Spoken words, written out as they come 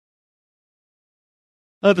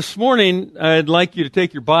This morning, I'd like you to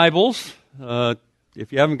take your Bibles.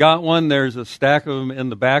 If you haven't got one, there's a stack of them in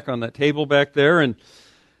the back on that table back there. And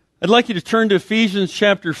I'd like you to turn to Ephesians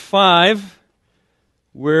chapter 5,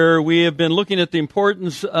 where we have been looking at the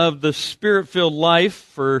importance of the Spirit-filled life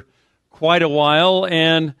for quite a while.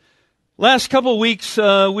 And last couple of weeks,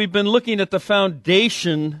 we've been looking at the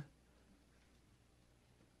foundation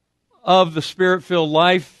of the Spirit-filled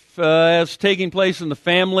life as taking place in the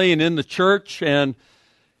family and in the church.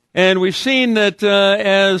 And we've seen that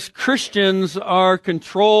as Christians are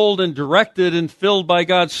controlled and directed and filled by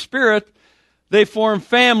God's Spirit, they form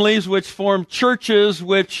families which form churches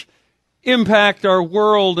which impact our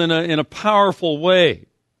world in a powerful way.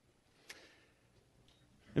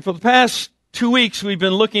 And for the past 2 weeks, we've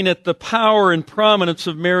been looking at the power and prominence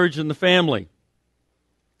of marriage in the family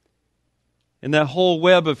and that whole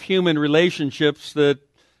web of human relationships that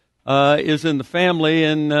is in the family.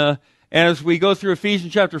 And as we go through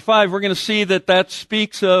Ephesians chapter 5, we're going to see that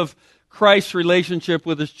speaks of Christ's relationship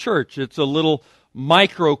with His church. It's a little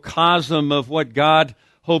microcosm of what God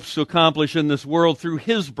hopes to accomplish in this world through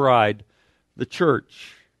His bride, the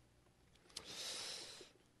church.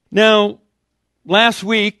 Now, last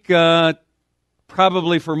week,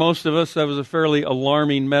 probably for most of us, that was a fairly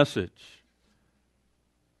alarming message.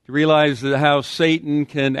 To realize that how Satan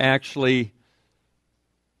can actually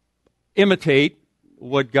imitate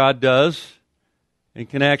what God does and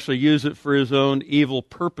can actually use it for his own evil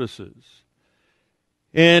purposes.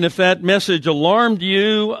 And if that message alarmed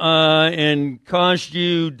you and caused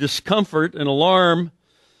you discomfort and alarm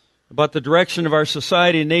about the direction of our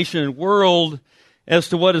society, nation, and world as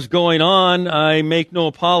to what is going on, I make no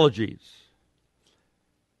apologies.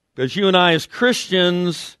 Because you and I as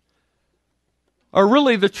Christians are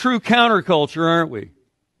really the true counterculture, aren't we?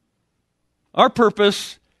 Our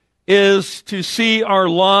purpose is to see our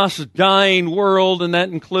lost, dying world, and that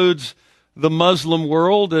includes the Muslim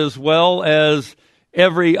world as well as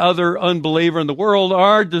every other unbeliever in the world.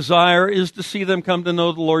 Our desire is to see them come to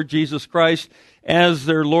know the Lord Jesus Christ as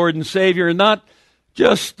their Lord and Savior, and not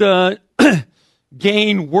just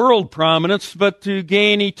gain world prominence, but to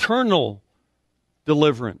gain eternal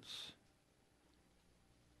deliverance.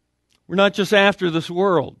 We're not just after this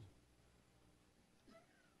world.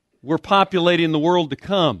 We're populating the world to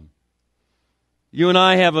come. You and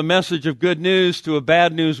I have a message of good news to a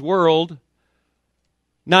bad news world.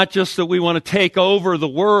 Not just that we want to take over the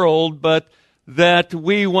world, but that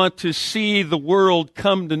we want to see the world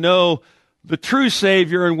come to know the true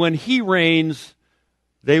Savior, and when He reigns,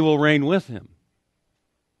 they will reign with Him.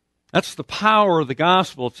 That's the power of the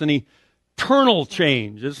gospel. It's an eternal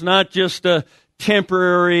change. It's not just a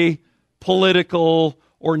temporary, political,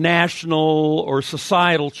 or national, or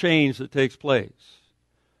societal change that takes place.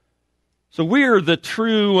 So we're the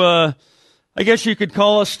true, I guess you could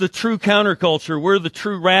call us the true counterculture. We're the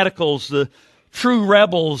true radicals, the true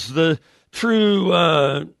rebels, the true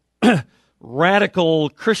radical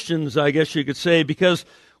Christians, I guess you could say, because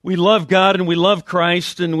we love God and we love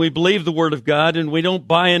Christ and we believe the Word of God and we don't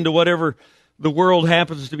buy into whatever the world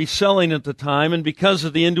happens to be selling at the time. And because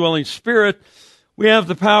of the indwelling Spirit, we have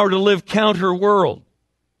the power to live counter-world.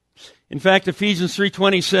 In fact, Ephesians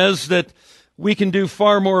 3:20 says that we can do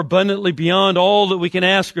far more abundantly beyond all that we can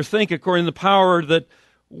ask or think according to the power that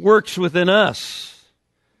works within us.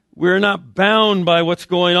 We're not bound by what's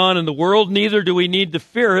going on in the world, neither do we need to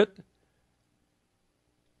fear it.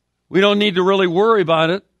 We don't need to really worry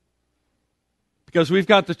about it because we've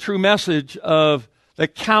got the true message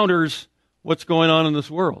that counters what's going on in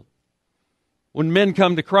this world. When men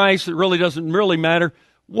come to Christ, it really doesn't really matter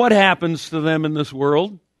what happens to them in this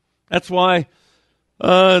world. That's why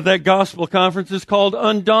that gospel conference is called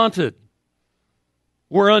Undaunted.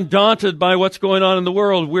 We're undaunted by what's going on in the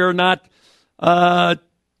world. We're not,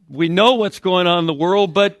 we know what's going on in the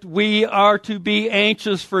world, but we are to be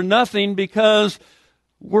anxious for nothing because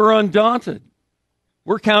we're undaunted.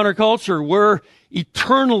 We're counterculture. We're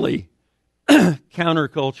eternally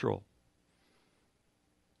countercultural.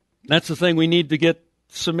 That's the thing we need to get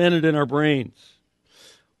cemented in our brains.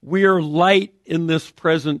 We are light in this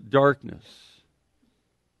present darkness.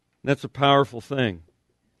 That's a powerful thing.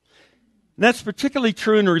 And that's particularly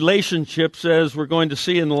true in relationships, as we're going to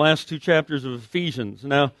see in the last 2 chapters of Ephesians.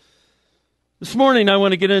 Now, this morning I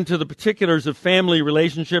want to get into the particulars of family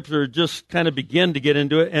relationships, or just kind of begin to get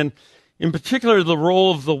into it, and in particular the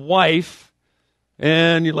role of the wife.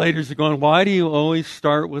 And you ladies are going, why do you always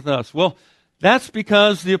start with us? Well, that's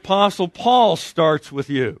because the Apostle Paul starts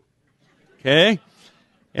with you. Okay?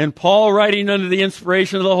 And Paul, writing under the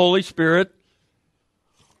inspiration of the Holy Spirit,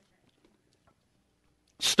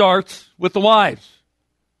 starts with the wives.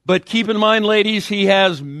 But keep in mind, ladies, he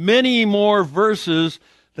has many more verses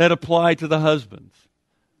that apply to the husbands.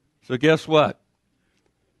 So guess what?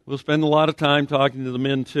 We'll spend a lot of time talking to the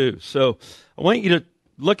men too. So I want you to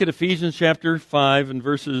look at Ephesians chapter 5 and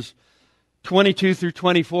verses 22 through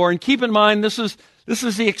 24. And keep in mind, this is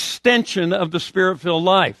the extension of the Spirit-filled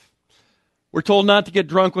life. We're told not to get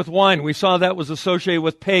drunk with wine. We saw that was associated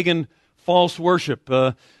with pagan false worship.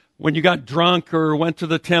 When you got drunk or went to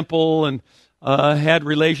the temple and had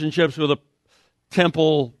relationships with a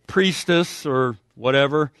temple priestess or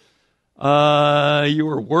whatever, you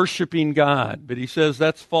were worshiping God. But he says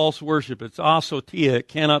that's false worship. It's asotia. It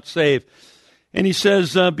cannot save. And he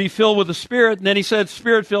says, be filled with the Spirit. And then he said,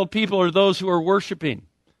 Spirit-filled people are those who are worshiping.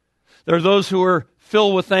 They're those who are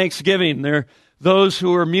filled with thanksgiving. They're those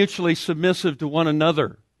who are mutually submissive to one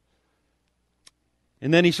another.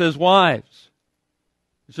 And then he says, wives.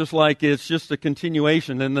 It's just a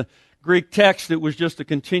continuation. In the Greek text, it was just a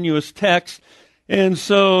continuous text. And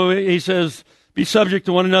so he says, be subject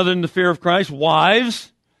to one another in the fear of Christ.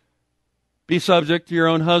 Wives, be subject to your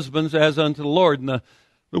own husbands as unto the Lord. And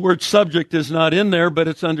the word subject is not in there, but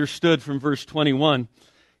it's understood from verse 21.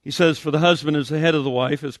 He says, for the husband is the head of the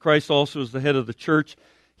wife, as Christ also is the head of the church,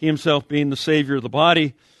 he himself being the Savior of the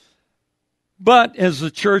body. But as the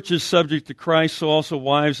church is subject to Christ, so also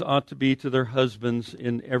wives ought to be to their husbands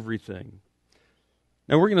in everything.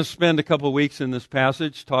 Now we're going to spend a couple of weeks in this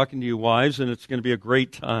passage talking to you wives, and it's going to be a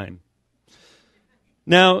great time.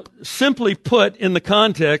 Now, simply put, in the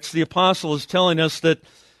context, the apostle is telling us that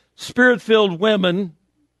Spirit-filled women,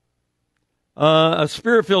 a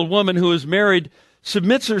Spirit-filled woman who is married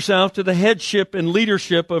submits herself to the headship and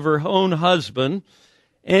leadership of her own husband,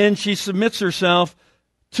 and she submits herself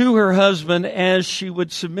to her husband as she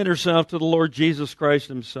would submit herself to the Lord Jesus Christ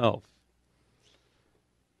himself.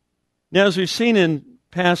 Now, as we've seen in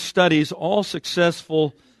past studies, all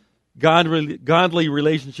successful godly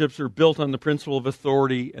relationships are built on the principle of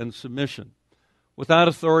authority and submission. Without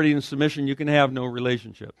authority and submission, you can have no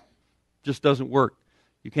relationship. It just doesn't work.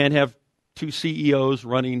 You can't have two CEOs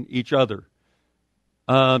running each other.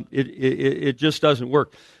 It just doesn't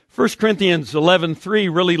work. 1 Corinthians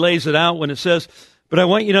 11:3 really lays it out when it says, but I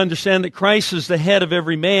want you to understand that Christ is the head of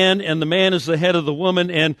every man, and the man is the head of the woman,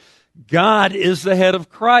 and God is the head of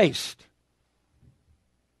Christ.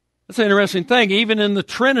 That's an interesting thing. Even in the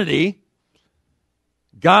Trinity,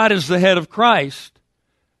 God is the head of Christ,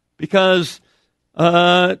 because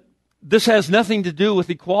this has nothing to do with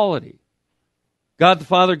equality. God the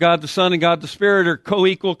Father, God the Son, and God the Spirit are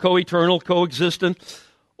co-equal, co-eternal, co-existent.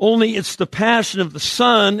 Only it's the passion of the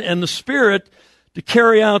Son and the Spirit to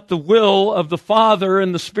carry out the will of the Father,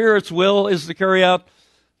 and the Spirit's will is to carry out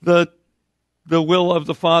the will of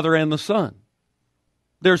the Father and the Son.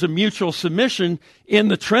 There's a mutual submission in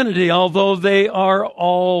the Trinity, although they are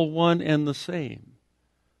all one and the same.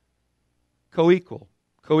 Co-equal,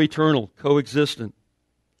 co-eternal, co-existent.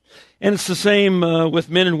 And it's the same with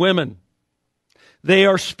men and women. They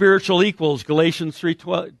are spiritual equals. Galatians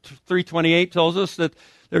 3:28 tells us that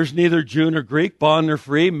there's neither Jew nor Greek, bond nor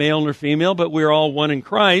free, male nor female, but we're all one in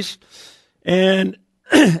Christ. And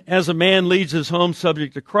as a man leads his home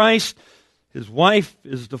subject to Christ, his wife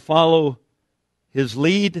is to follow his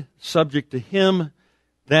lead, subject to him.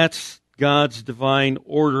 That's God's divine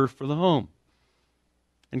order for the home.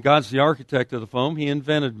 And God's the architect of the home. He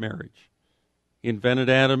invented marriage. He invented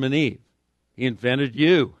Adam and Eve. He invented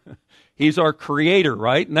you. He's our creator,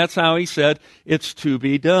 right? And that's how he said it's to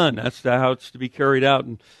be done. That's how it's to be carried out.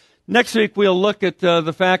 And next week we'll look at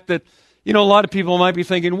the fact that, a lot of people might be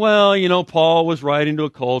thinking, well, Paul was writing to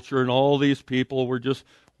a culture and all these people were just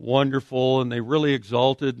wonderful and they really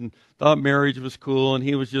exalted and thought marriage was cool, and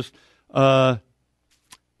he was just,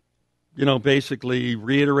 basically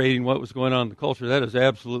reiterating what was going on in the culture. That is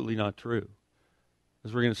absolutely not true.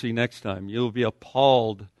 As we're going to see next time, you'll be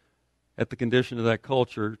appalled at the condition of that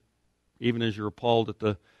culture, even as you're appalled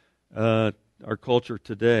at our culture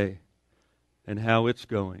today and how it's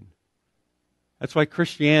going. That's why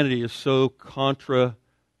Christianity is so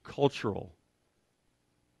contra-cultural.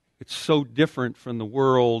 It's so different from the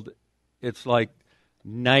world. It's like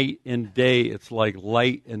night and day. It's like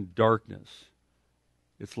light and darkness.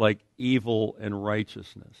 It's like evil and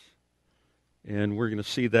righteousness. And we're going to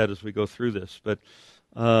see that as we go through this. But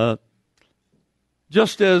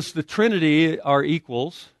just as the Trinity are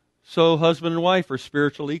equals, so husband and wife are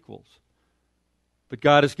spiritual equals. But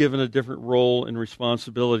God has given a different role and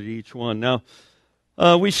responsibility to each one. Now,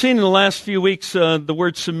 we've seen in the last few weeks the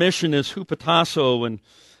word submission is hupotasso, and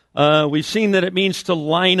we've seen that it means to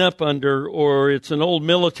line up under, or it's an old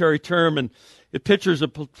military term, and it pictures a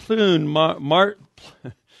platoon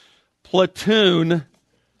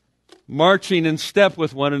marching in step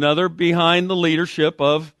with one another behind the leadership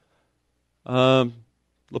of the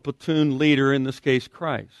platoon leader, in this case,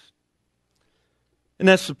 Christ. And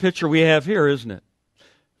that's the picture we have here, isn't it?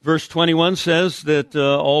 Verse 21 says that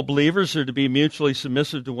all believers are to be mutually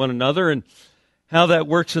submissive to one another, and how that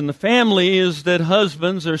works in the family is that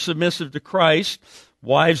husbands are submissive to Christ,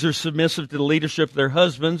 wives are submissive to the leadership of their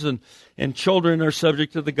husbands, and children are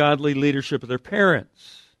subject to the godly leadership of their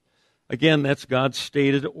parents. Again, that's God's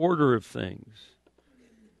stated order of things.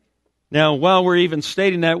 Now, while we're even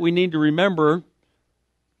stating that, we need to remember,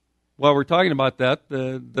 while we're talking about that,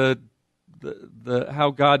 the how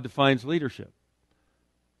God defines leadership.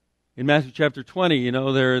 In Matthew chapter 20,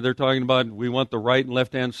 they're talking about we want the right and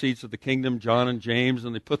left-hand seats of the kingdom, John and James,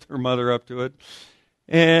 and they put their mother up to it.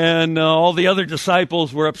 And all the other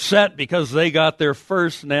disciples were upset because they got there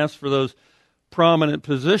first and asked for those prominent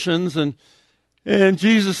positions. And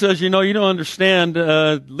Jesus says, you don't understand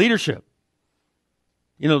leadership.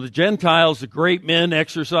 The Gentiles, the great men,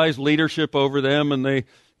 exercise leadership over them, and they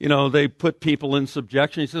put people in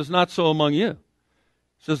subjection. He says, not so among you.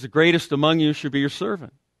 He says, the greatest among you should be your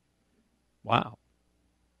servant. Wow.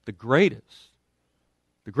 The greatest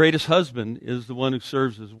husband is the one who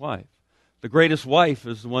serves his wife. The greatest wife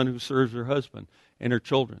is the one who serves her husband and her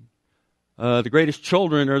children. The greatest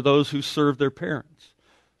children are those who serve their parents.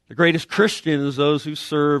 The greatest Christian is those who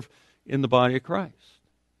serve in the body of Christ.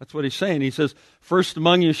 That's what he's saying. He says, first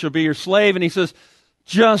among you shall be your slave. And he says,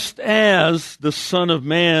 just as the Son of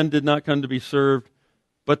Man did not come to be served,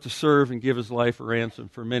 but to serve and give his life a ransom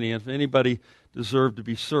for many. And if anybody deserved to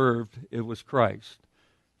be served, it was Christ.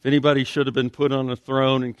 If anybody should have been put on a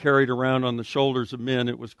throne and carried around on the shoulders of men,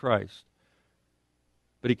 it was Christ.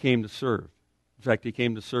 But he came to serve. In fact, he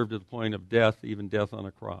came to serve to the point of death, even death on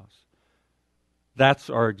a cross. That's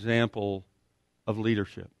our example of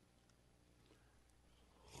leadership.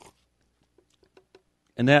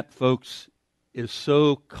 And that, folks, is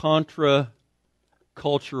so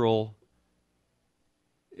contra-cultural,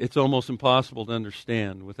 it's almost impossible to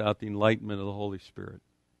understand without the enlightenment of the Holy Spirit.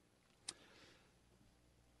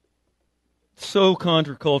 So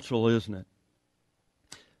contra-cultural, isn't it?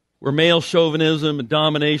 Where male chauvinism and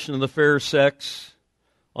domination of the fair sex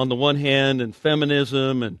on the one hand, and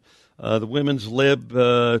feminism and the women's lib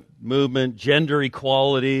movement, gender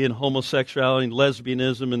equality and homosexuality and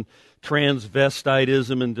lesbianism and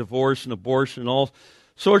transvestitism and divorce and abortion, all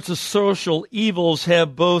sorts of social evils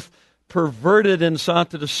have both perverted and sought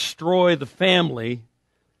to destroy the family,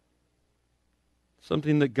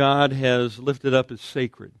 something that God has lifted up as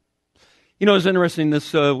sacred. It's interesting,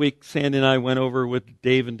 this week Sandy and I went over with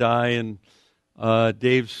Dave and Di and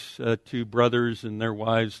Dave's two brothers and their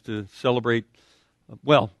wives to celebrate,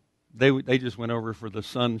 they just went over for the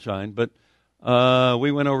sunshine, but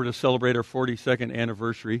we went over to celebrate our 42nd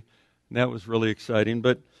anniversary, and that was really exciting.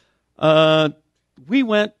 But we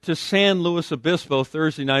went to San Luis Obispo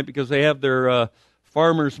Thursday night because they have their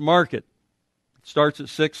farmers market. It starts at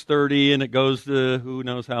 6:30 and it goes to who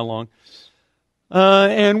knows how long.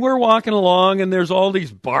 And we're walking along, and there's all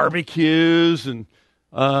these barbecues, and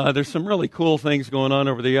there's some really cool things going on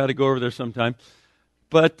over there. You ought to go over there sometime.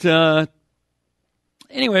 But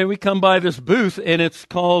anyway, we come by this booth, and it's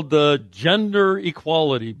called the Gender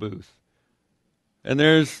Equality Booth. And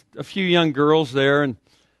there's a few young girls there, and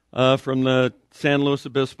from the San Luis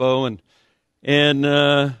Obispo, and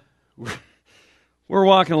we're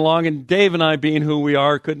walking along, and Dave and I, being who we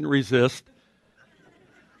are, couldn't resist.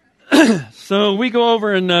 So we go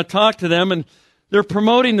over and talk to them, and they're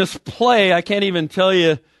promoting this play. I can't even tell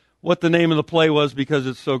you what the name of the play was because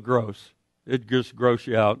it's so gross. It just gross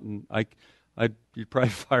you out, and you'd probably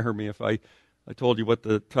fire me if I told you what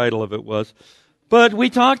the title of it was. But we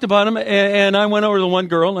talked about them, and I went over to one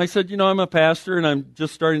girl, and I said, I'm a pastor, and I'm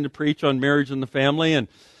just starting to preach on marriage and the family, and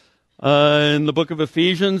in the book of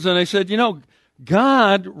Ephesians, and I said,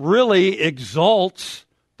 God really exalts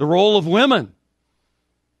the role of women.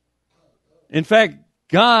 In fact,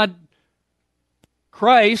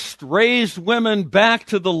 Christ raised women back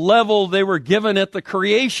to the level they were given at the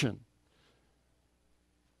creation.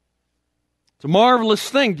 It's a marvelous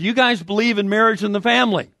thing. Do you guys believe in marriage and the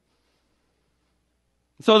family?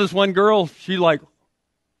 So this one girl, she so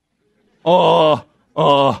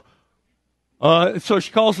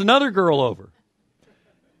she calls another girl over.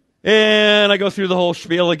 And I go through the whole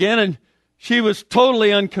spiel again, and she was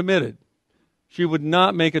totally uncommitted. She would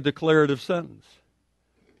not make a declarative sentence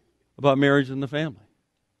about marriage and the family,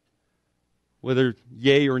 whether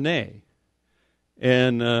yay or nay.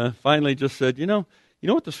 And finally just said, you know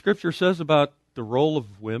what the Scripture says about the role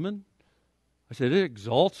of women? I said, it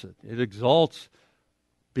exalts it. It exalts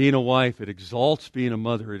being a wife. It exalts being a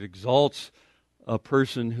mother. It exalts a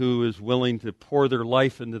person who is willing to pour their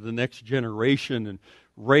life into the next generation and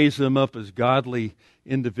raise them up as godly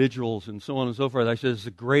individuals and so on and so forth. I said, it's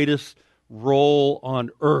the greatest role on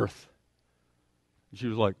earth. And she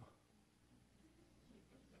was like,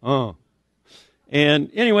 oh. And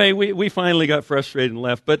anyway, we finally got frustrated and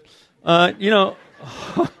left. But,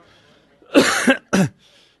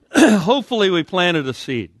 hopefully we planted a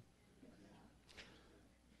seed.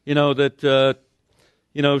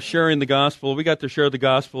 Sharing the gospel. We got to share the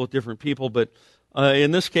gospel with different people, but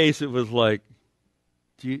in this case, it was like,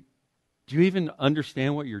 do you even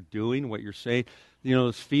understand what you're doing, what you're saying?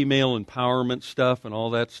 This female empowerment stuff and all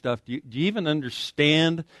that stuff. Do you even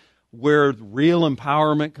understand where real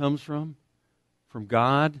empowerment comes from? From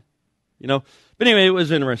God? But anyway, it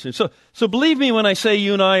was interesting. So believe me when I say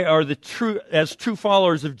you and I are as true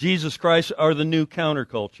followers of Jesus Christ, are the new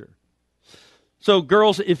counterculture. So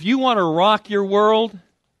girls, if you want to rock your world,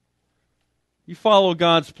 you follow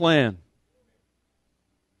God's plan.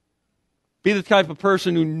 Be the type of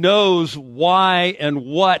person who knows why and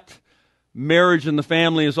what marriage and the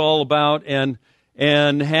family is all about and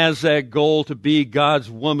has that goal to be God's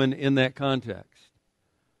woman in that context.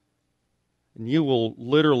 And you will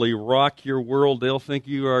literally rock your world. They'll think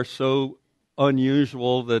you are so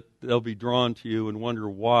unusual that they'll be drawn to you and wonder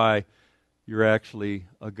why you're actually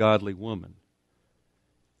a godly woman.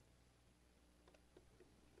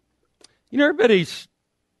 I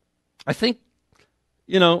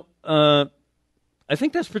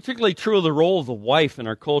think that's particularly true of the role of the wife in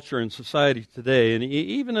our culture and society today, and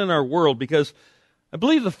even in our world, because I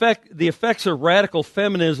believe the effects of radical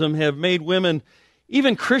feminism have made women,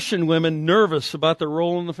 even Christian women, nervous about their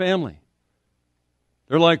role in the family.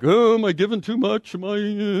 They're like, oh, am I giving too much? Am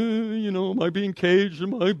I being caged?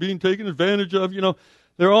 Am I being taken advantage of?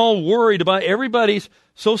 They're all worried about, everybody's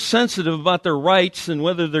so sensitive about their rights and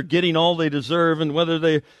whether they're getting all they deserve and whether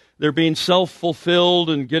they're being self-fulfilled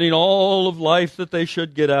and getting all of life that they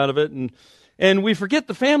should get out of it. And we forget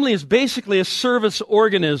the family is basically a service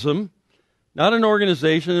organism, not an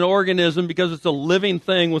organization, an organism because it's a living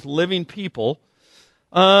thing with living people,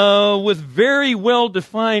 with very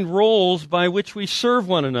well-defined roles by which we serve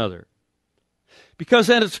one another.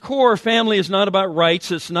 Because at its core, family is not about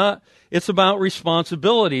rights. It's about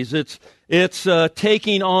responsibilities. It's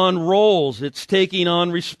taking on roles. It's taking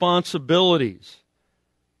on responsibilities.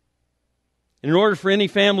 In order for any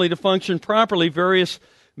family to function properly, various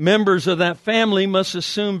members of that family must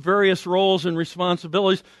assume various roles and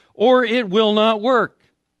responsibilities, or it will not work.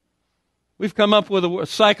 We've come up with a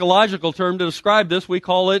psychological term to describe this. We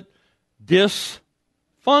call it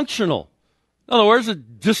dysfunctional. In other words,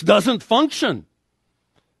 it just doesn't function.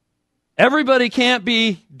 Everybody can't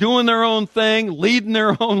be doing their own thing, leading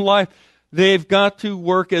their own life. They've got to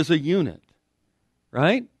work as a unit,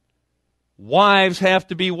 right? Wives have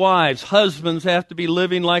to be wives. Husbands have to be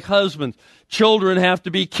living like husbands. Children have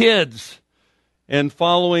to be kids and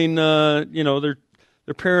following, their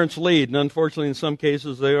parents' lead. And unfortunately, in some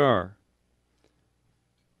cases, they are.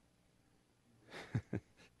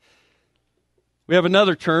 We have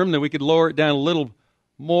another term that we could lower it down a little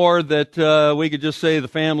more, that we could just say the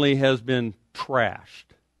family has been trashed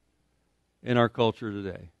in our culture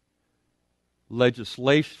today.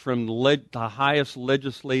 Legislation from the highest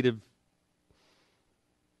legislative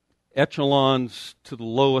echelons to the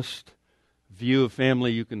lowest view of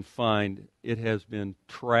family you can find, it has been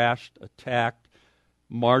trashed, attacked,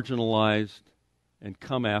 marginalized, and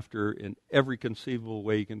come after in every conceivable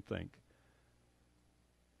way you can think.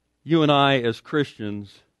 You and I, as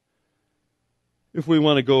Christians, if we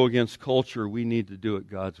want to go against culture, we need to do it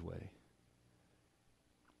God's way.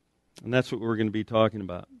 And that's what we're going to be talking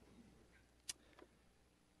about.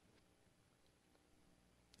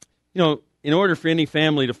 In order for any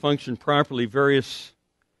family to function properly, various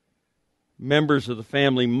members of the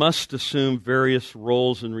family must assume various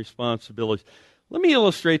roles and responsibilities. Let me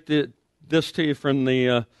illustrate this to you from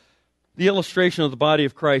the illustration of the body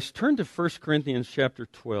of Christ. Turn to 1 Corinthians chapter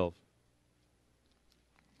 12.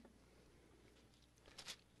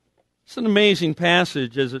 It's an amazing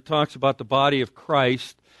passage as it talks about the body of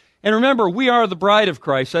Christ. And remember, we are the bride of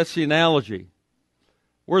Christ. That's the analogy.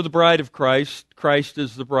 We're the bride of Christ. Christ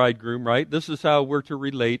is the bridegroom, right? This is how we're to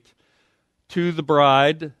relate to the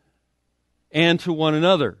bride and to one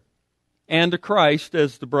another and to Christ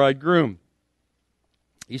as the bridegroom.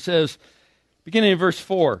 He says, beginning in verse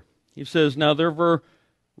 4, he says, now there were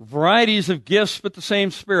varieties of gifts, but the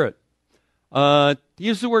same Spirit. He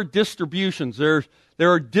used the word distributions. There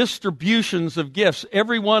are distributions of gifts.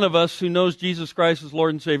 Every one of us who knows Jesus Christ as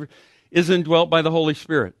Lord and Savior is indwelt by the Holy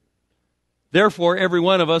Spirit. Therefore, every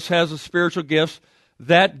one of us has a spiritual gift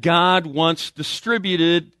that God wants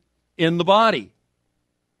distributed in the body.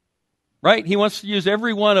 Right? He wants to use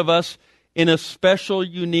every one of us in a special,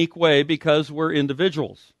 unique way because we're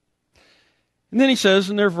individuals. And then he says,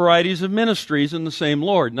 and there are varieties of ministries in the same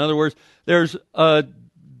Lord. In other words, there's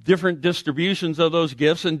different distributions of those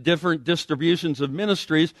gifts and different distributions of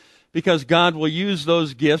ministries because God will use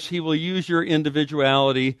those gifts. He will use your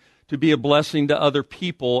individuality to be a blessing to other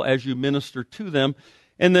people as you minister to them.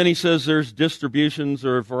 And then he says there's distributions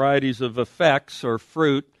or varieties of effects or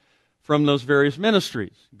fruit from those various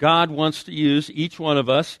ministries. God wants to use each one of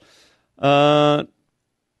us.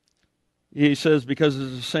 He says, because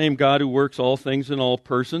it's the same God who works all things in all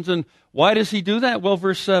persons. And why does he do that? Well,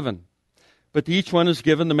 verse 7. But to each one is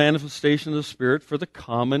given the manifestation of the Spirit for the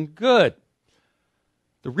common good.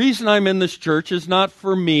 The reason I'm in this church is not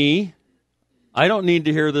for me. I don't need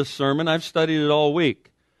to hear this sermon. I've studied it all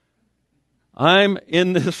week. I'm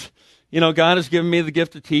in this, God has given me the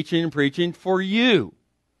gift of teaching and preaching for you.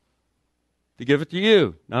 To give it to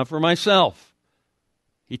you, not for myself.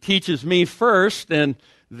 He teaches me first, and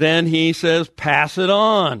then he says, pass it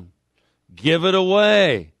on. Give it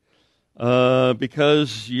away.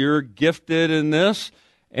 Because you're gifted in this,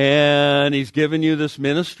 and he's given you this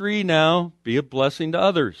ministry. Now, be a blessing to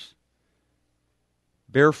others.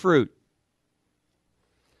 Bear fruit.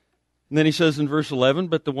 And then he says in verse 11,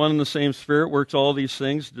 but the one and the same Spirit works all these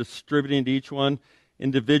things, distributing to each one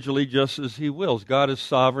individually just as he wills. God is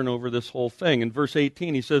sovereign over this whole thing. In verse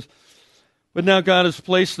 18 he says, but now God has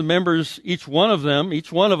placed the members, each one of them,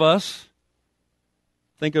 each one of us,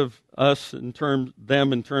 think of us in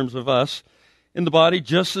terms of us, in the body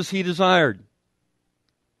just as he desired.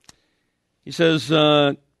 He says,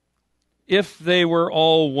 if they were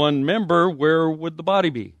all one member, where would the body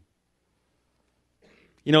be?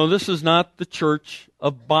 This is not the church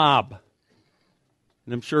of Bob.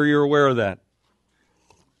 And I'm sure you're aware of that.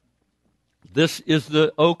 This is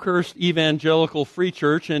the Oakhurst Evangelical Free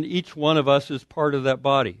Church, and each one of us is part of that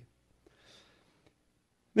body.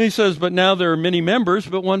 And he says, but now there are many members,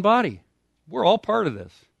 but one body. We're all part of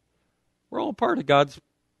this. We're all part of God's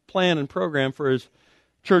plan and program for his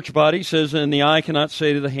church body. He says, and the eye cannot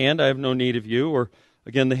say to the hand, I have no need of you, or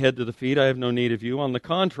again the head to the feet, I have no need of you. On the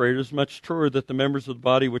contrary, it is much truer that the members of the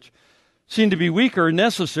body which seem to be weaker are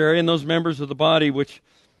necessary, and those members of the body which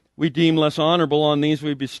we deem less honorable, on these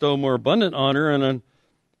we bestow more abundant honor,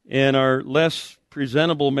 and our less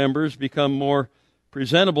presentable members become more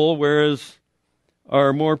presentable, whereas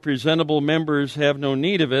our more presentable members have no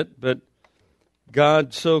need of it, but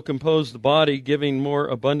God so composed the body, giving more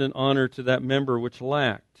abundant honor to that member which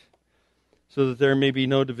lacked, so that there may be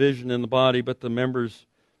no division in the body, but the members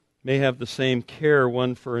may have the same care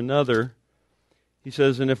one for another. He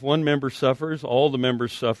says, and if one member suffers, all the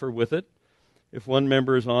members suffer with it. If one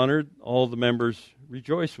member is honored, all the members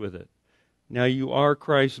rejoice with it. Now you are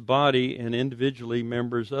Christ's body and individually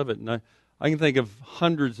members of it. And I can think of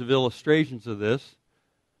hundreds of illustrations of this.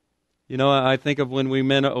 I think of when we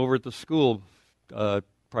met over at the school,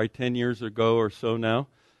 probably 10 years ago or so now.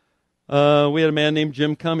 We had a man named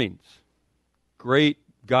Jim Cummings. Great,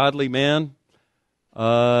 godly man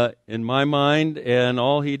in my mind, and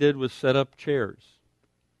all he did was set up chairs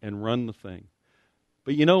and run the thing.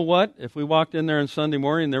 But you know what? If we walked in there on Sunday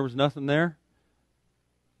morning and there was nothing there,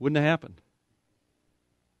 wouldn't have happened.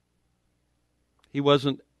 He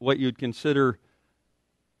wasn't what you'd consider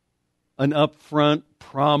an upfront,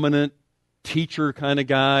 prominent teacher kind of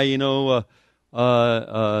guy,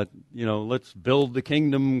 let's build the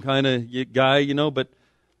kingdom kind of guy, but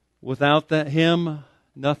without him,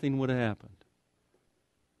 nothing would have happened.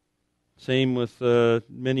 Same with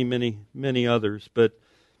many, many, many others. But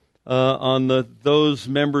on those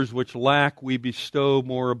members which lack, we bestow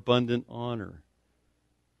more abundant honor.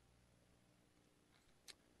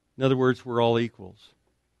 In other words, we're all equals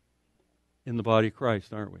in the body of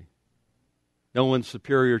Christ, aren't we? No one's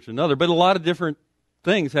superior to another, but a lot of different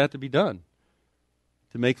things have to be done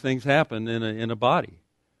to make things happen in a body.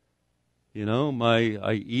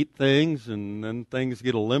 I eat things and then things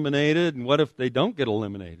get eliminated, and what if they don't get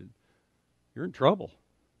eliminated? You're in trouble.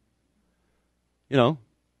 There's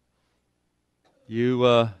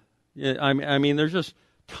just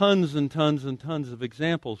tons and tons and tons of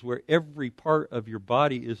examples where every part of your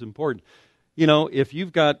body is important. If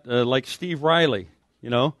you've got, like Steve Riley,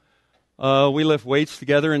 we lift weights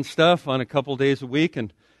together and stuff on a couple days a week,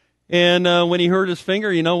 and when he hurt his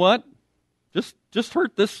finger, you know what? Just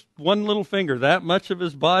hurt this one little finger, that much of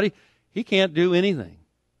his body, he can't do anything.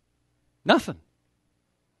 Nothing.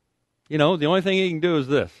 The only thing he can do is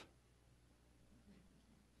this.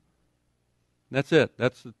 That's it.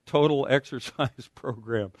 That's the total exercise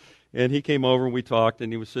program. And he came over and we talked,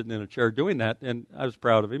 and he was sitting in a chair doing that, and I was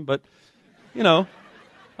proud of him. But,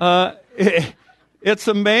 it's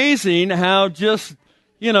amazing how just,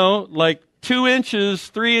 like 2 inches,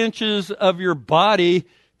 3 inches of your body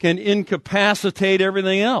can incapacitate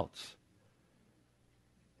everything else.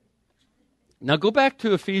 Now go back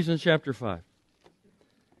to Ephesians chapter 5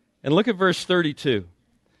 and look at verse 32.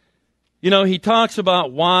 He talks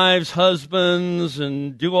about wives, husbands,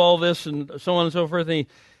 and do all this and so on and so forth. And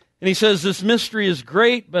he says, this mystery is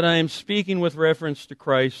great, but I am speaking with reference to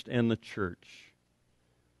Christ and the church.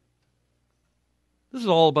 This is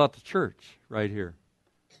all about the church right here.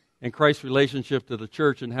 And Christ's relationship to the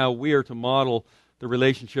church and how we are to model the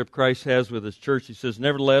relationship Christ has with his church. He says,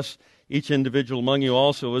 nevertheless, each individual among you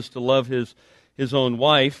also is to love his own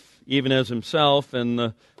wife, even as himself, and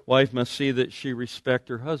the wife must see that she respect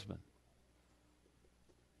her husband.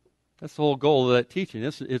 That's the whole goal of that teaching.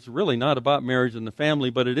 It's really not about marriage and the family,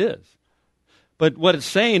 but it is. But what it's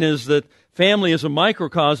saying is that family is a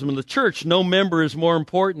microcosm of the church. No member is more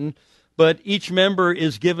important, but each member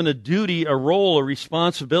is given a duty, a role, a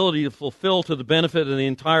responsibility to fulfill to the benefit of the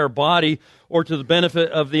entire body or to the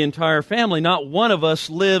benefit of the entire family. Not one of us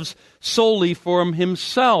lives solely for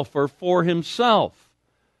himself or for himself.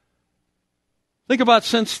 Think about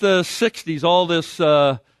since the 60s, all this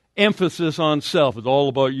emphasis on self. It's all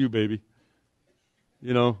about you, baby.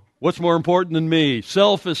 What's more important than me?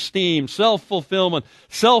 Self-esteem, self-fulfillment,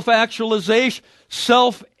 self-actualization,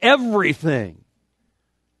 self-everything.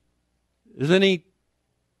 Is any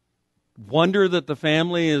wonder that the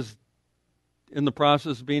family is in the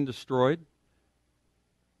process of being destroyed?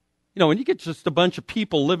 When you get just a bunch of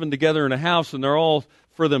people living together in a house and they're all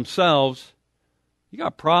for themselves, you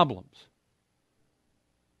got problems.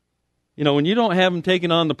 When you don't have them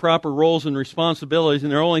taking on the proper roles and responsibilities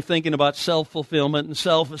and they're only thinking about self-fulfillment and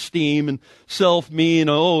self-esteem and self-me and,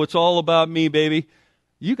 it's all about me, baby,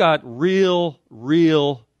 you got real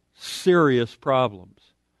serious problems.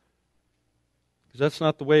 Because that's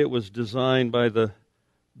not the way it was designed by the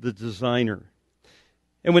designer.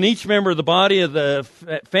 And when each member of the body of the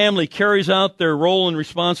family carries out their role and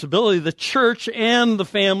responsibility, the church and the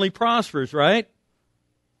family prospers, right?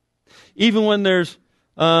 Even when there's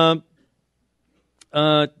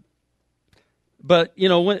but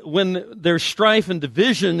when there's strife and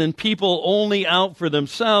division and people only out for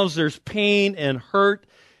themselves, there's pain and hurt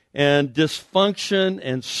and dysfunction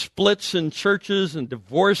and splits in churches and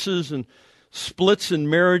divorces and splits in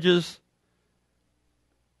marriages.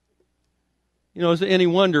 Is it any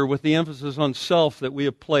wonder with the emphasis on self that we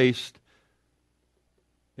have placed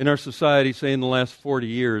in our society, say in the last 40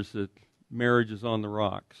 years, that marriage is on the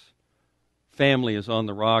rocks, family is on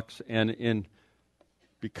the rocks, and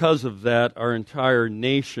because of that, our entire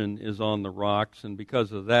nation is on the rocks, and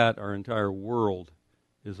because of that, our entire world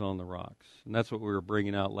is on the rocks. And that's what we were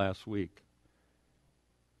bringing out last week.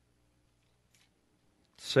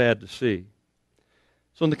 Sad to see.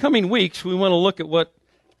 So in the coming weeks, we want to look at what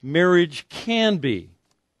marriage can be.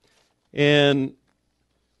 And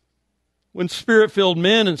when Spirit-filled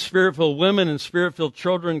men and Spirit-filled women and Spirit-filled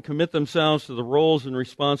children commit themselves to the roles and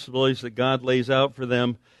responsibilities that God lays out for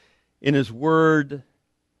them in His Word,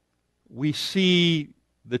 we see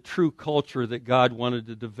the true culture that God wanted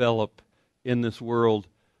to develop in this world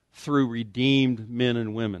through redeemed men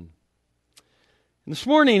and women. And this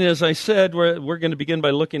morning, as I said, we're going to begin by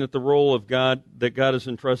looking at the role of God that God has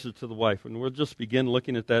entrusted to the wife. And we'll just begin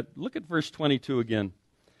looking at that. Look at verse 22 again.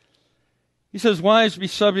 He says, "Wives, be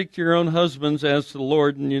subject to your own husbands as to the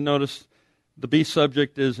Lord." And you notice the "be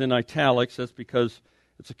subject" is in italics. That's because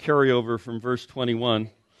it's a carryover from verse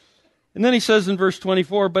 21. And then he says in verse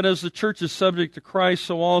 24, "But as the church is subject to Christ,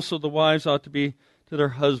 so also the wives ought to be to their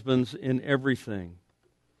husbands in everything."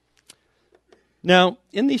 Now,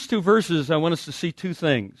 in these two verses, I want us to see two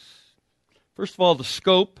things. First of all, the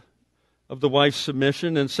scope of the wife's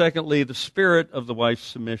submission, and secondly, the spirit of the wife's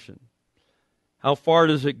submission. How far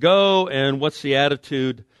does it go, and what's the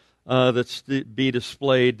attitude that's to be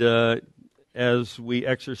displayed as we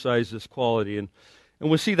exercise this quality? And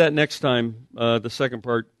we'll see that next time, the second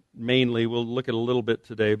part mainly. We'll look at a little bit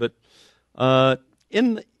today. But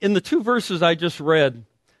in the two verses I just read,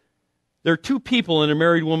 there are two people in a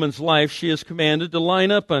married woman's life she is commanded to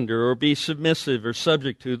line up under or be submissive or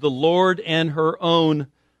subject to, the Lord and her own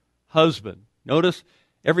husband. Notice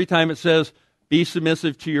every time it says, be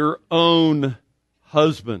submissive to your own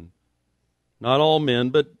husband. Not all men,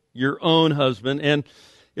 but your own husband. And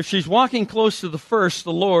if she's walking close to the first,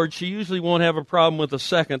 the Lord, she usually won't have a problem with the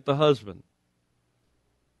second, the husband.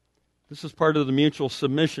 This is part of the mutual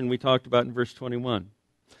submission we talked about in verse 21.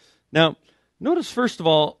 Now, Notice, first of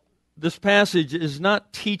all, this passage is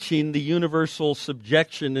not teaching the universal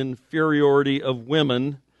subjection and inferiority of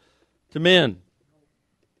women to men,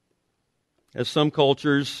 as some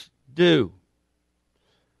cultures do.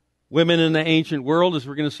 Women in the ancient world, as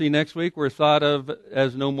we're going to see next week, were thought of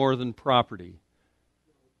as no more than property,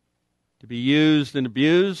 to be used and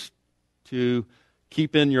abused, to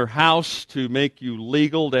keep in your house, to make you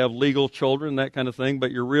legal, to have legal children, that kind of thing.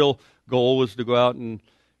 But your real goal was to go out and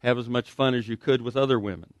have as much fun as you could with other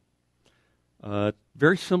women.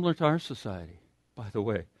 Very similar to our society, by the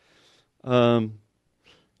way.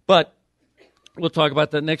 But we'll talk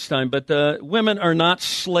about that next time. But women are not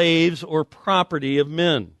slaves or property of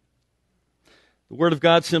men. The Word of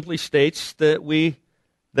God simply states that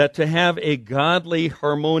to have a godly,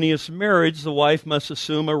 harmonious marriage, the wife must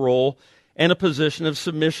assume a role and a position of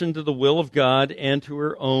submission to the will of God and to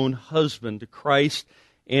her own husband, to Christ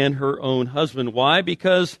and her own husband. Why?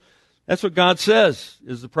 Because that's what God says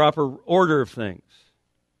is the proper order of things.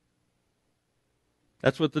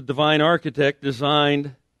 That's what the divine architect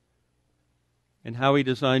designed and how he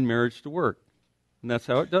designed marriage to work. And that's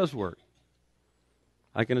how it does work.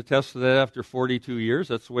 I can attest to that after 42 years.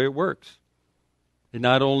 That's the way it works. It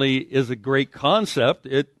not only is a great concept,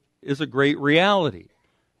 it is a great reality,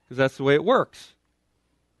 because that's the way it works.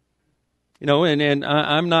 You know, and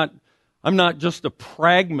I'm not just a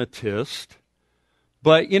pragmatist,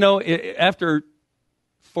 but, you know, after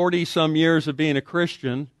 40-some years of being a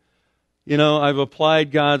Christian, you know, I've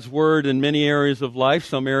applied God's Word in many areas of life.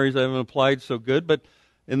 Some areas I haven't applied so good, but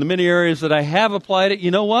in the many areas that I have applied it,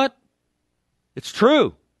 you know what? It's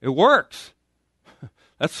true. It works.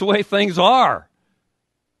 That's the way things are.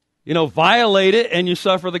 You know, violate it and you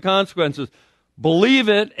suffer the consequences. Believe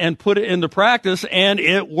it and put it into practice and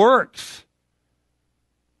it works.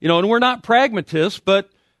 You know, and we're not pragmatists, but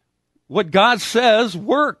what God says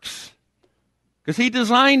works. Because He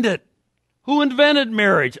designed it. Who invented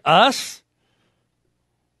marriage? Us?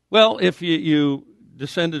 Well, if you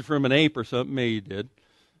descended from an ape or something, maybe you did.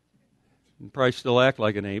 You probably still act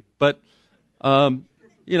like an ape. But,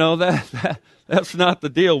 you know, that's not the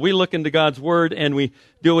deal. We look into God's Word and we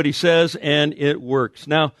do what He says and it works.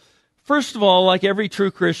 Now, first of all, like every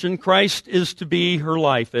true Christian, Christ is to be her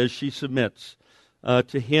life as she submits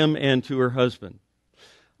to Him and to her husband.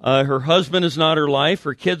 Her husband is not her life.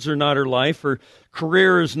 Her kids are not her life. Her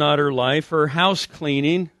career is not her life. Her house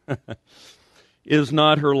cleaning is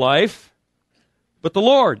not her life, but the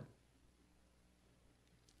Lord.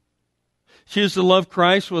 She is to love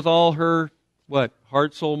Christ with all her, what?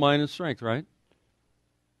 Heart, soul, mind, and strength, right?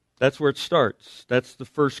 That's where it starts. That's the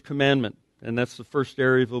first commandment, and that's the first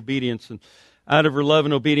area of obedience. And out of her love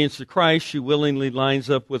and obedience to Christ, she willingly lines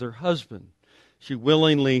up with her husband. She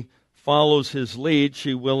willingly follows his lead.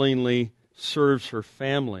 She willingly serves her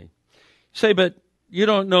family. You say, but you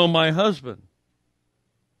don't know my husband.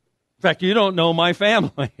 In fact, you don't know my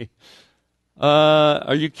family.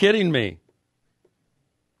 Are you kidding me?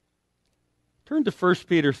 Turn to 1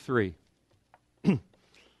 Peter 3. I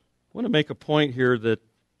want to make a point here that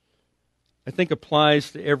I think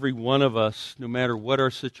applies to every one of us, no matter what our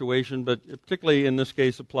situation, but particularly in this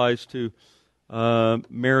case applies to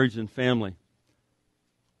marriage and family.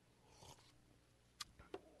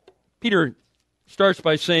 Peter starts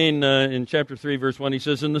by saying in chapter 3, verse 1, he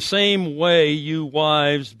says, in the same way, you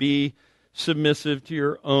wives, be submissive to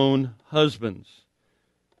your own husbands.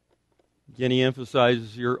 Again, he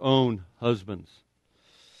emphasizes your own husbands.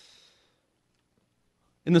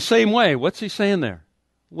 In the same way, what's he saying there?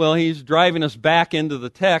 Well, he's driving us back into the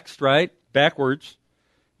text, right? Backwards.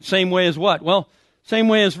 Same way as what? Well, same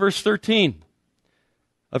way as verse 13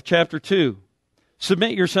 of chapter 2.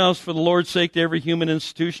 Submit yourselves for the Lord's sake to every human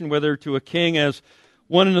institution, whether to a king as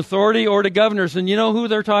one in authority or to governors. And you know who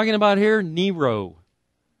they're talking about here? Nero.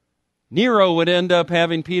 Nero would end up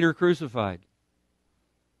having Peter crucified.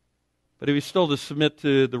 But he was still to submit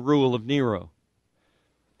to the rule of Nero.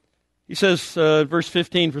 He says, verse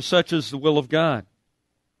 15, for such is the will of God.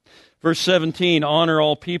 Verse 17, honor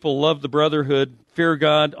all people, love the brotherhood, fear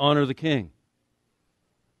God, honor the king.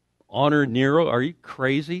 Honor Nero? Are you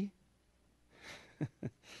crazy?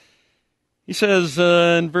 He says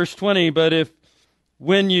in verse 20, but if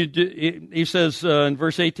when you do, he says in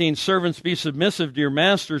verse 18, servants, be submissive to your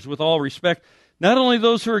masters with all respect, not only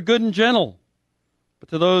those who are good and gentle, but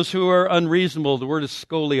to those who are unreasonable. The word is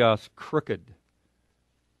scolios, crooked.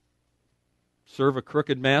 Serve a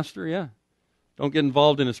crooked master? Yeah. Don't get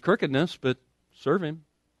involved in his crookedness, but serve him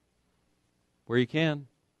where you can.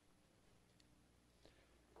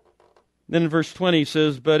 Then in verse 20 he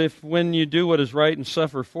says, but if when you do what is right and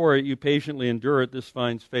suffer for it, you patiently endure it, this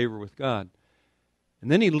finds favor with God.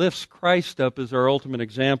 And then he lifts Christ up as our ultimate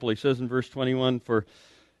example. He says in verse 21, "For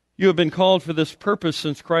you have been called for this purpose,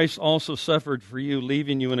 since Christ also suffered for you,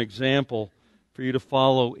 leaving you an example for you to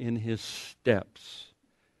follow in his steps."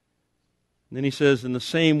 And then he says, "In the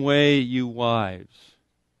same way, you wives,"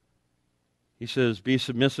 he says, "be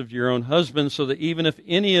submissive to your own husbands, so that even if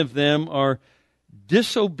any of them are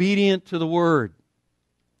disobedient to the word,"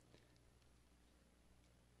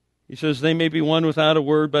 he says, "they may be won without a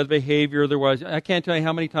word by the behavior otherwise." I can't tell you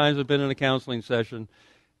how many times I've been in a counseling session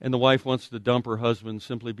and the wife wants to dump her husband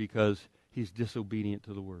simply because he's disobedient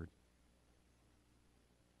to the word.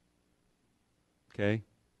 Okay?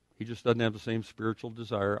 He just doesn't have the same spiritual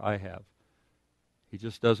desire I have. He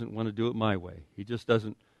just doesn't want to do it my way. He just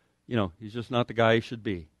doesn't, he's just not the guy he should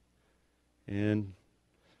be. And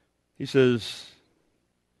he says,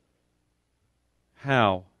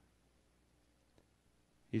 how?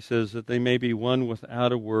 He says that they may be won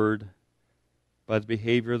without a word by the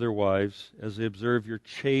behavior of their wives, as they observe your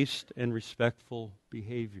chaste and respectful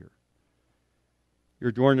behavior. Your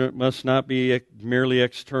adornment must not be merely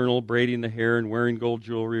external, braiding the hair and wearing gold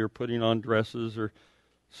jewelry or putting on dresses or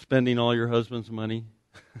spending all your husband's money.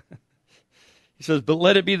 He says, "But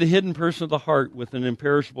let it be the hidden person of the heart with an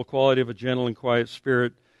imperishable quality of a gentle and quiet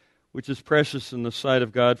spirit, which is precious in the sight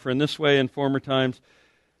of God. For in this way, in former times,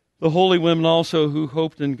 the holy women also who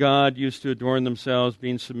hoped in God used to adorn themselves,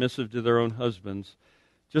 being submissive to their own husbands,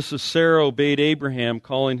 just as Sarah obeyed Abraham,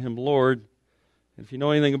 calling him Lord." And if you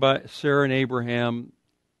know anything about Sarah and Abraham,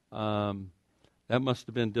 that must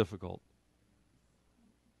have been difficult.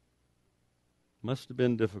 Must have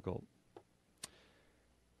been difficult.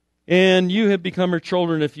 "And you have become her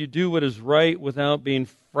children if you do what is right without being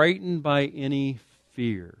frightened by any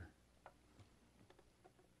fear."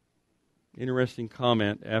 Interesting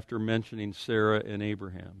comment after mentioning Sarah and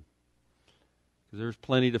Abraham. Because there's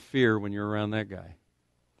plenty to fear when you're around that guy,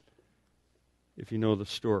 if you know the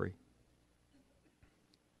story.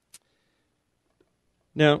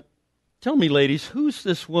 Now, tell me, ladies, who's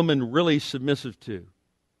this woman really submissive to?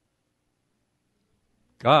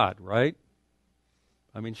 God, right?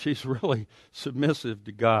 I mean, she's really submissive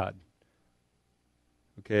to God.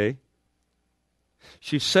 Okay?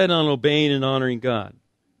 She's set on obeying and honoring God.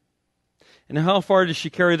 And how far does she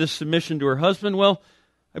carry this submission to her husband? Well,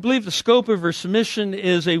 I believe the scope of her submission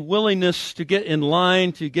is a willingness to get in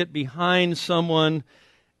line, to get behind someone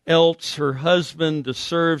else, her husband, to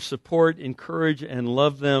serve, support, encourage, and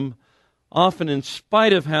love them, often in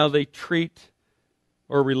spite of how they treat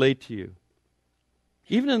or relate to you.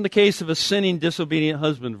 Even in the case of a sinning, disobedient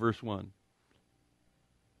husband, verse 1.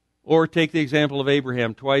 Or take the example of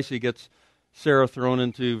Abraham. Twice he gets Sarah thrown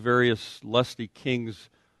into various lusty kings'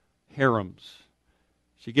 harems.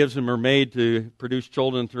 She gives him her maid to produce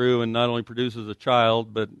children through, and not only produces a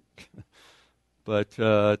child, but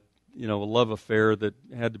a love affair that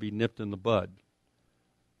had to be nipped in the bud.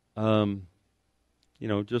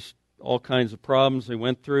 Just all kinds of problems they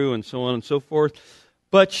went through, and so on and so forth.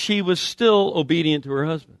 But she was still obedient to her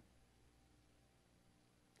husband.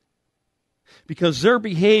 Because their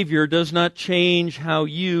behavior does not change how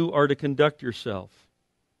you are to conduct yourself.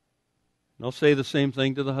 And I'll say the same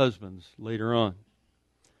thing to the husbands later on.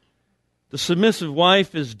 The submissive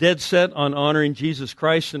wife is dead set on honoring Jesus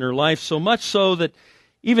Christ in her life, so much so that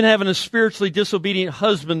even having a spiritually disobedient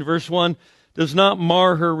husband, verse 1, does not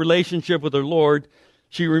mar her relationship with her Lord.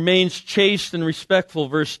 She remains chaste and respectful,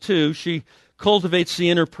 verse 2. She cultivates the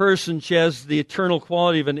inner person. She has the eternal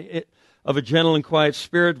quality of a gentle and quiet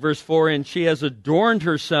spirit, verse 4, and she has adorned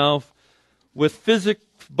herself with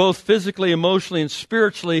both physically, emotionally, and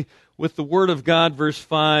spiritually with the Word of God, verse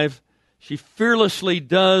 5. She fearlessly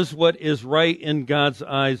does what is right in God's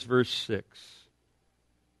eyes, verse 6.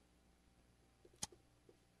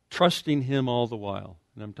 Trusting Him all the while,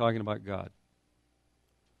 and I'm talking about God,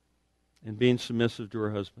 and being submissive to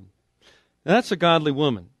her husband. Now, that's a godly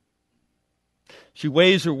woman. She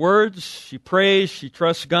weighs her words, she prays, she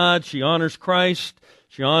trusts God, she honors Christ,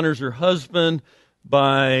 she honors her husband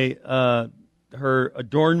by her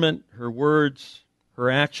adornment, her words, her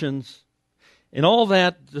actions, and all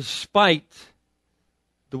that despite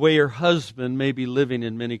the way her husband may be living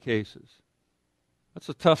in many cases. That's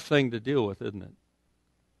a tough thing to deal with, isn't it?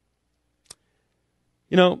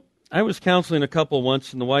 I was counseling a couple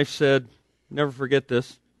once, and the wife said, never forget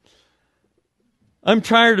this, "I'm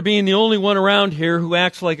tired of being the only one around here who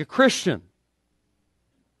acts like a Christian."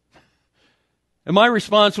 And my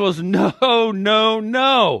response was,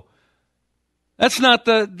 no. That's not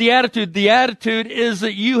the attitude. The attitude is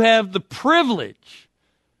that you have the privilege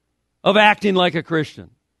of acting like a Christian,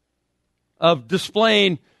 of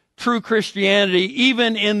displaying true Christianity,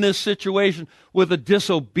 even in this situation with a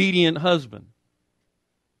disobedient husband.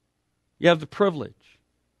 You have the privilege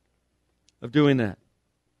of doing that.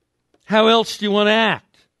 How else do you want to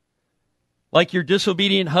act? Like your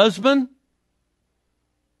disobedient husband?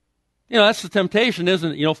 That's the temptation,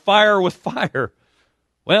 isn't it? Fire with fire.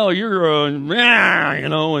 Well, you're,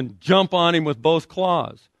 and jump on him with both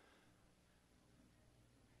claws.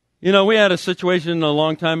 We had a situation a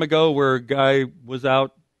long time ago where a guy was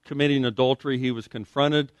out committing adultery. He was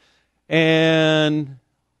confronted. And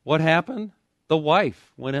what happened? The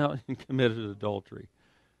wife went out and committed adultery.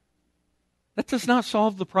 That does not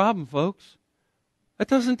solve the problem, folks. That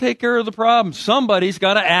doesn't take care of the problem. Somebody's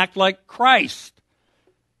got to act like Christ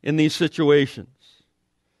in these situations.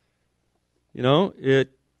 You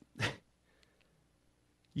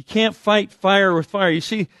can't fight fire with fire. You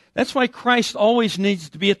see, that's why Christ always needs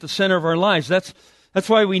to be at the center of our lives. That's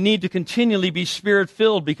why we need to continually be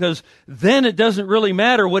Spirit-filled, because then it doesn't really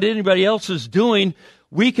matter what anybody else is doing.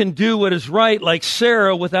 We can do what is right, like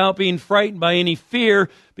Sarah, without being frightened by any fear,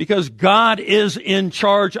 because God is in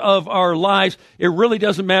charge of our lives. It really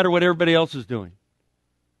doesn't matter what everybody else is doing.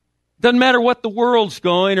 It doesn't matter what the world's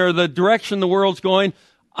going or the direction the world's going.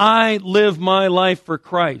 I live my life for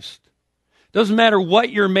Christ. It doesn't matter what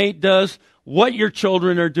your mate does, what your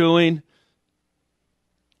children are doing.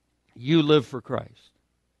 You live for Christ.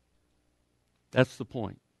 That's the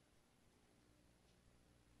point.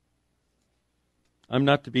 I'm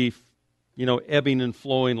not to be, ebbing and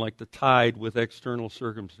flowing like the tide with external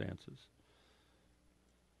circumstances.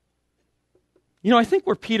 I think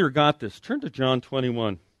where Peter got this, turn to John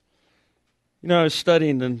 21. I was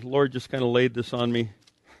studying and the Lord just kind of laid this on me.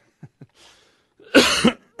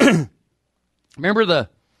 Remember the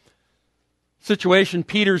situation?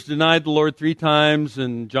 Peter's denied the Lord 3 times.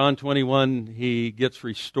 In John 21, he gets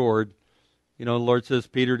restored. The Lord says,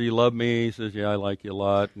 Peter, do you love me? He says, yeah, I like you a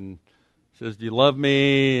lot. And he says, do you love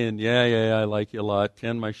me? And yeah, I like you a lot.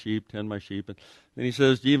 Tend my sheep. And then he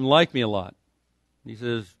says, do you even like me a lot? And he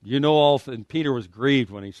says, and Peter was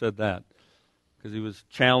grieved when he said that, because he was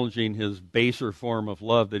challenging his baser form of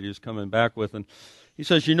love that he was coming back with. And he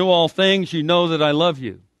says, you know all things, you know that I love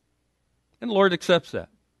you. And the Lord accepts that.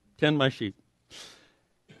 Tend my sheep.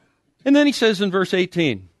 And then he says in verse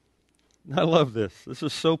 18, I love this. This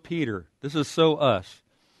is so Peter. This is so us.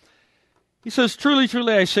 He says, truly,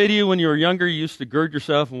 truly, I say to you, when you were younger, you used to gird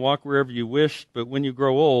yourself and walk wherever you wished. But when you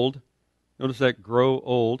grow old, notice that, grow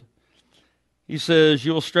old. He says,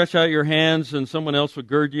 you will stretch out your hands and someone else will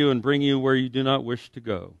gird you and bring you where you do not wish to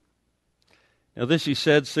go. Now this he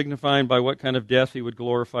said, signifying by what kind of death he would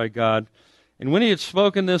glorify God. And when he had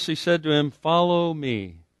spoken this, he said to him, follow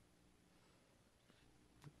me.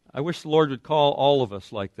 I wish the Lord would call all of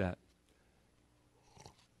us like that.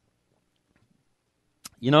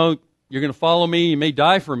 You're going to follow me. You may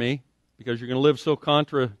die for me because you're going to live so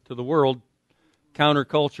contra to the world,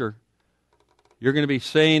 counterculture. You're going to be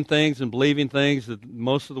saying things and believing things that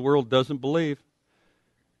most of the world doesn't believe.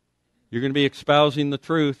 You're going to be espousing the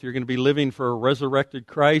truth. You're going to be living for a resurrected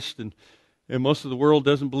Christ, and most of the world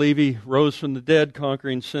doesn't believe he rose from the dead,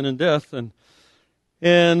 conquering sin and death.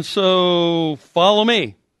 And so follow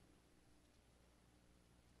me.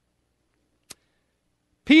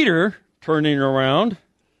 Peter, turning around,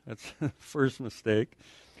 that's the first mistake,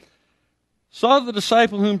 saw the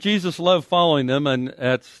disciple whom Jesus loved following them, and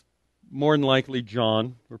that's more than likely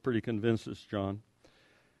John. We're pretty convinced it's John.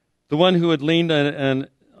 The one who had leaned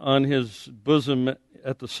on his bosom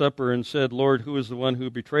at the supper and said, Lord, who is the one who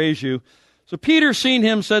betrays you? So Peter, seeing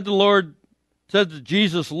him, said to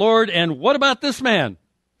Jesus, Lord, and what about this man?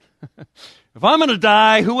 If I'm going to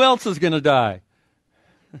die, who else is going to die?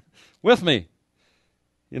 With me.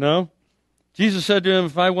 Jesus said to him,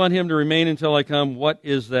 if I want him to remain until I come, what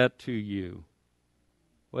is that to you?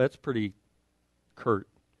 Well, that's pretty curt.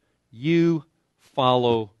 You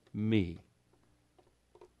follow me.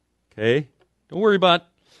 Okay? Don't worry about,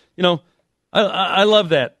 I love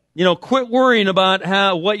that. Quit worrying about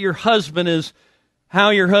how your husband is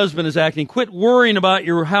acting. Quit worrying about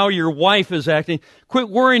how your wife is acting. Quit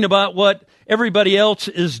worrying about what everybody else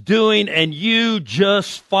is doing, and you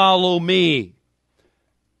just follow me.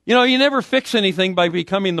 You never fix anything by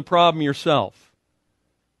becoming the problem yourself.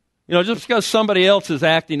 Just because somebody else is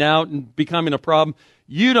acting out and becoming a problem,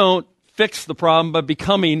 you don't fix the problem by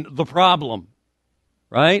becoming the problem,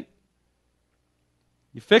 right?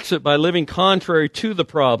 You fix it by living contrary to the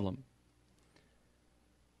problem.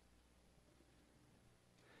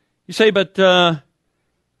 You say, but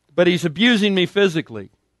he's abusing me physically.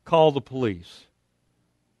 Call the police.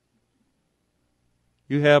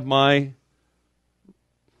 You have my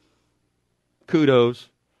kudos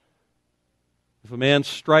If a man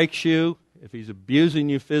strikes you, if he's abusing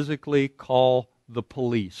you physically, call the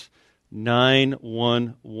police.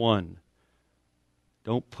 911.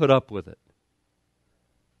 Don't put up with it.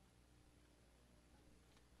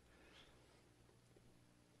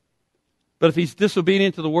 But if he's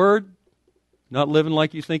disobedient to the word, not living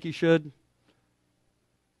like you think he should,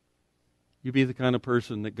 you be the kind of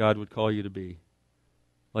person that God would call you to be,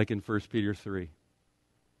 like in 1 Peter 3.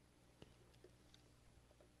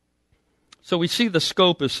 So we see the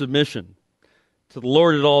scope of submission to the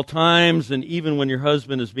Lord at all times, and even when your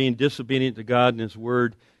husband is being disobedient to God and His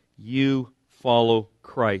Word, you follow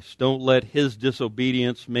Christ. Don't let his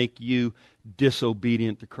disobedience make you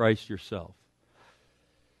disobedient to Christ yourself.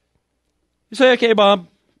 You say, okay, Bob,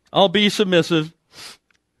 I'll be submissive.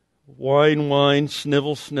 Whine, whine,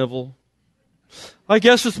 snivel, snivel. I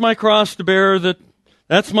guess it's my cross to bear,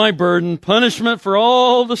 that's my burden, punishment for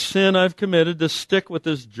all the sin I've committed, to stick with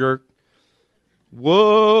this jerk.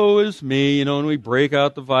 Woe is me, and we break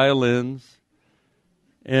out the violins.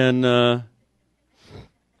 And I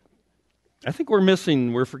think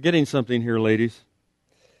we're forgetting something here, ladies.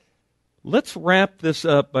 Let's wrap this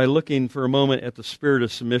up by looking for a moment at the spirit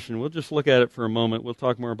of submission. We'll just look at it for a moment. We'll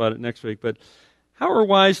talk more about it next week. But how are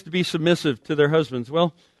wives to be submissive to their husbands?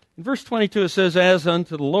 Well, in verse 22 it says, as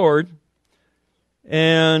unto the Lord.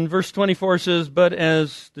 And verse 24 says, but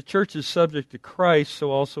as the church is subject to Christ,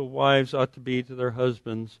 so also wives ought to be to their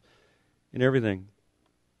husbands in everything.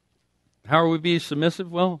 How are we to be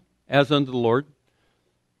submissive? Well, as unto the Lord,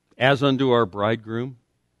 as unto our bridegroom.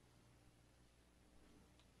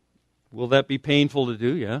 Will that be painful to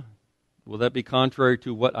do? Yeah. Will that be contrary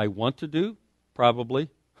to what I want to do? Probably.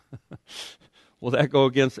 Will that go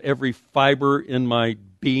against every fiber in my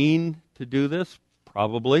being to do this?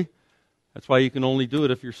 Probably. That's why you can only do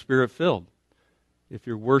it if you're Spirit-filled. If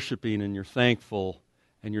you're worshiping and you're thankful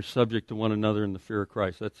and you're subject to one another in the fear of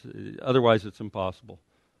Christ. Otherwise, it's impossible.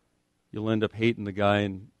 You'll end up hating the guy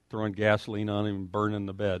and throwing gasoline on him and burning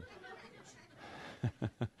the bed.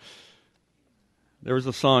 There was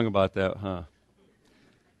a song about that, huh?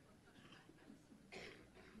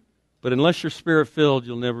 But unless you're Spirit-filled,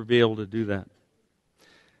 you'll never be able to do that.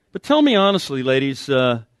 But tell me honestly, ladies,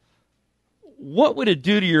 what would it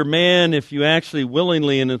do to your man if you actually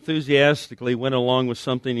willingly and enthusiastically went along with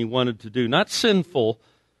something he wanted to do? Not sinful,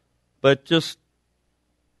 but just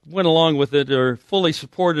went along with it or fully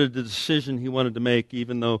supported the decision he wanted to make,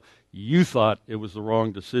 even though you thought it was the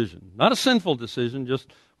wrong decision. Not a sinful decision, just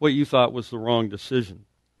what you thought was the wrong decision.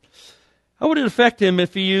 How would it affect him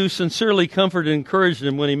if you sincerely comforted and encouraged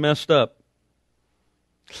him when he messed up?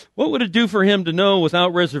 What would it do for him to know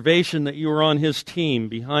without reservation that you were on his team,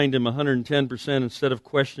 behind him 110%, instead of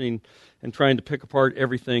questioning and trying to pick apart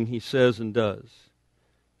everything he says and does,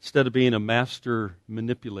 instead of being a master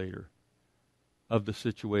manipulator of the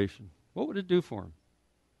situation? What would it do for him?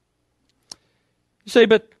 You say,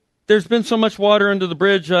 but there's been so much water under the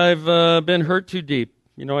bridge, I've been hurt too deep.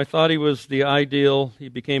 I thought he was the ideal, he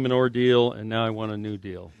became an ordeal, and now I want a new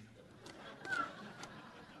deal.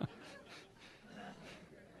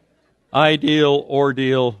 Ideal,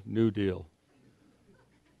 ordeal, new deal.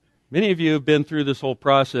 Many of you have been through this whole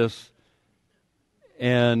process,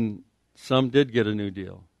 and some did get a new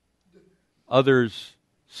deal. Others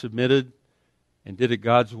submitted and did it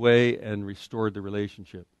God's way and restored the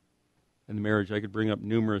relationship and the marriage. I could bring up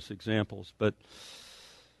numerous examples, but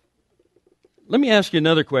let me ask you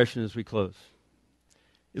another question as we close.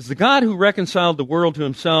 Is the God who reconciled the world to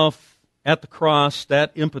himself at the cross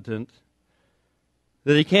that impotent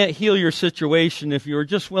that he can't heal your situation if you're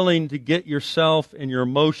just willing to get yourself and your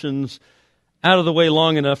emotions out of the way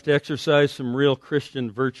long enough to exercise some real Christian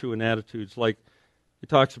virtue and attitudes like he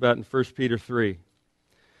talks about in 1 Peter 3,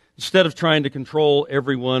 instead of trying to control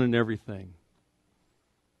everyone and everything?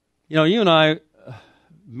 You and I,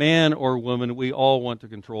 man or woman, we all want to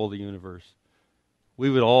control the universe. We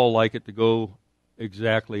would all like it to go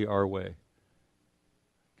exactly our way.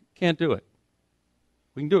 Can't do it.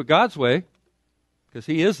 We can do it God's way, because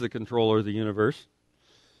He is the controller of the universe.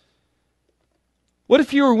 What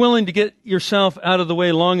if you were willing to get yourself out of the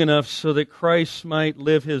way long enough so that Christ might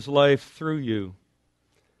live His life through you?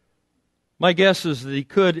 My guess is that He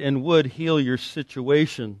could and would heal your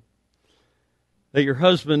situation, that your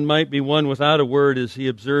husband might be one without a word as he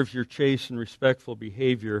observes your chaste and respectful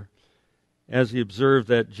behavior, as he observed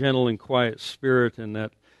that gentle and quiet spirit and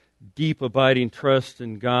that deep abiding trust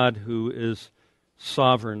in God who is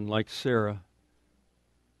sovereign like Sarah.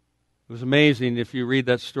 It was amazing if you read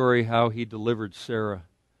that story how he delivered Sarah.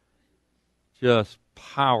 Just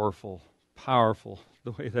powerful, powerful,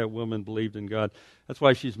 the way that woman believed in God. That's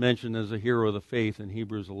why she's mentioned as a hero of the faith in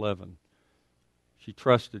Hebrews 11. She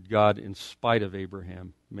trusted God in spite of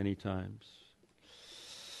Abraham many times.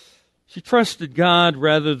 She trusted God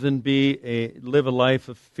rather than live a life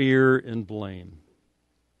of fear and blame.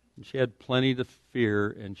 And she had plenty to fear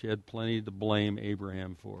and she had plenty to blame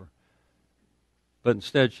Abraham for. But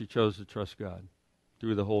instead she chose to trust God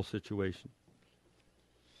through the whole situation.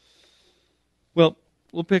 Well,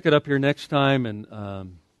 we'll pick it up here next time, and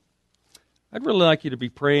I'd really like you to be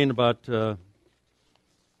praying about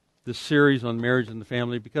this series on marriage and the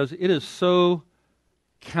family, because it is so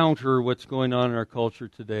counter what's going on in our culture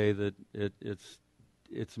today that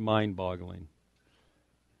it's mind-boggling.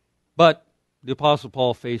 But the Apostle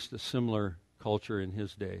Paul faced a similar culture in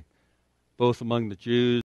his day, both among the Jews